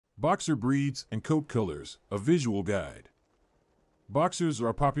Boxer breeds and coat colors, a visual guide. Boxers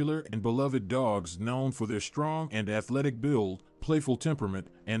are popular and beloved dogs known for their strong and athletic build, playful temperament,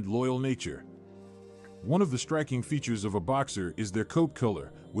 and loyal nature. One of the striking features of a boxer is their coat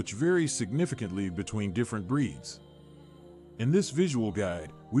color, which varies significantly between different breeds. In this visual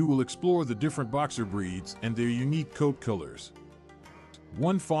guide, we will explore the different boxer breeds and their unique coat colors.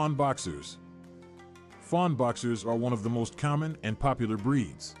 1. Fawn boxers. Fawn boxers are one of the most common and popular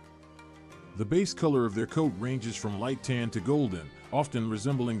breeds. The base color of their coat ranges from light tan to golden, often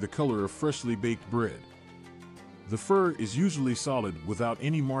resembling the color of freshly baked bread. The fur is usually solid without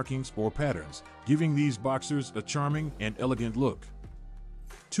any markings or patterns, giving these boxers a charming and elegant look.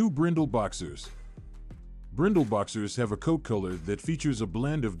 2. Brindle boxers. Brindle boxers have a coat color that features a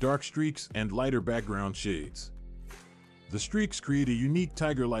blend of dark streaks and lighter background shades. The streaks create a unique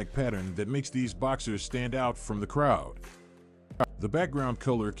tiger-like pattern that makes these boxers stand out from the crowd. The background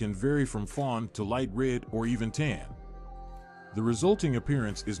color can vary from fawn to light red or even tan. The resulting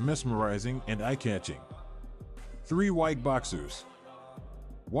appearance is mesmerizing and eye-catching. 3. White boxers.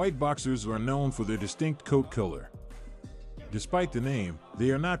 White boxers are known for their distinct coat color. Despite the name,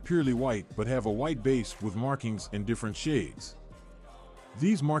 they are not purely white but have a white base with markings in different shades.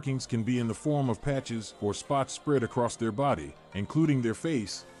 These markings can be in the form of patches or spots spread across their body, including their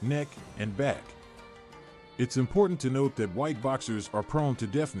face, neck, and back. It's important to note that white boxers are prone to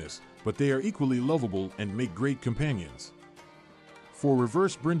deafness, but they are equally lovable and make great companions. 4.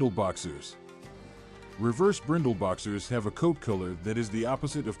 Reverse brindle boxers. Reverse brindle boxers have a coat color that is the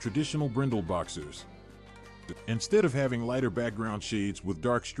opposite of traditional brindle boxers. Instead of having lighter background shades with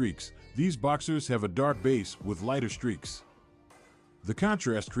dark streaks, these boxers have a dark base with lighter streaks. The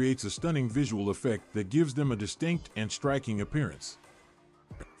contrast creates a stunning visual effect that gives them a distinct and striking appearance.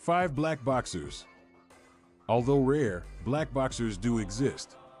 5. Black boxers. Although rare, black boxers do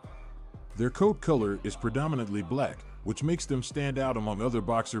exist. Their coat color is predominantly black, which makes them stand out among other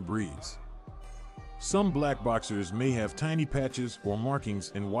boxer breeds. Some black boxers may have tiny patches or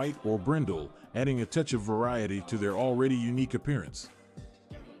markings in white or brindle, adding a touch of variety to their already unique appearance.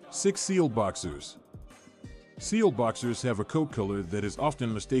 6. Seal boxers. Seal boxers have a coat color that is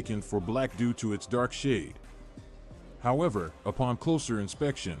often mistaken for black due to its dark shade. However, upon closer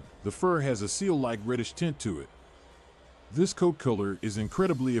inspection, the fur has a seal-like reddish tint to it. This coat color is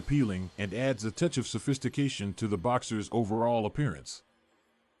incredibly appealing and adds a touch of sophistication to the boxer's overall appearance.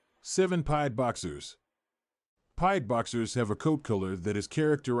 7. Pied boxers. Pied boxers have a coat color that is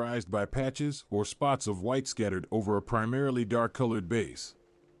characterized by patches or spots of white scattered over a primarily dark-colored base.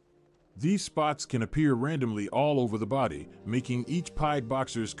 These spots can appear randomly all over the body, making each pied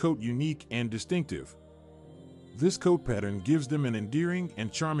boxer's coat unique and distinctive. This coat pattern gives them an endearing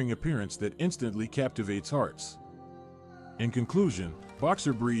and charming appearance that instantly captivates hearts. In conclusion,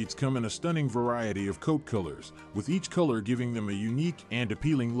 boxer breeds come in a stunning variety of coat colors, with each color giving them a unique and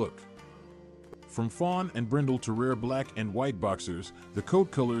appealing look. From fawn and brindle to rare black and white boxers, the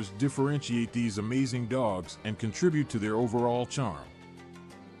coat colors differentiate these amazing dogs and contribute to their overall charm.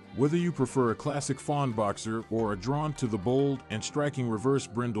 Whether you prefer a classic fawn boxer or are drawn to the bold and striking reverse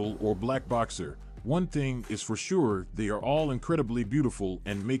brindle or black boxer, one thing is for sure: they are all incredibly beautiful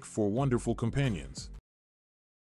and make for wonderful companions.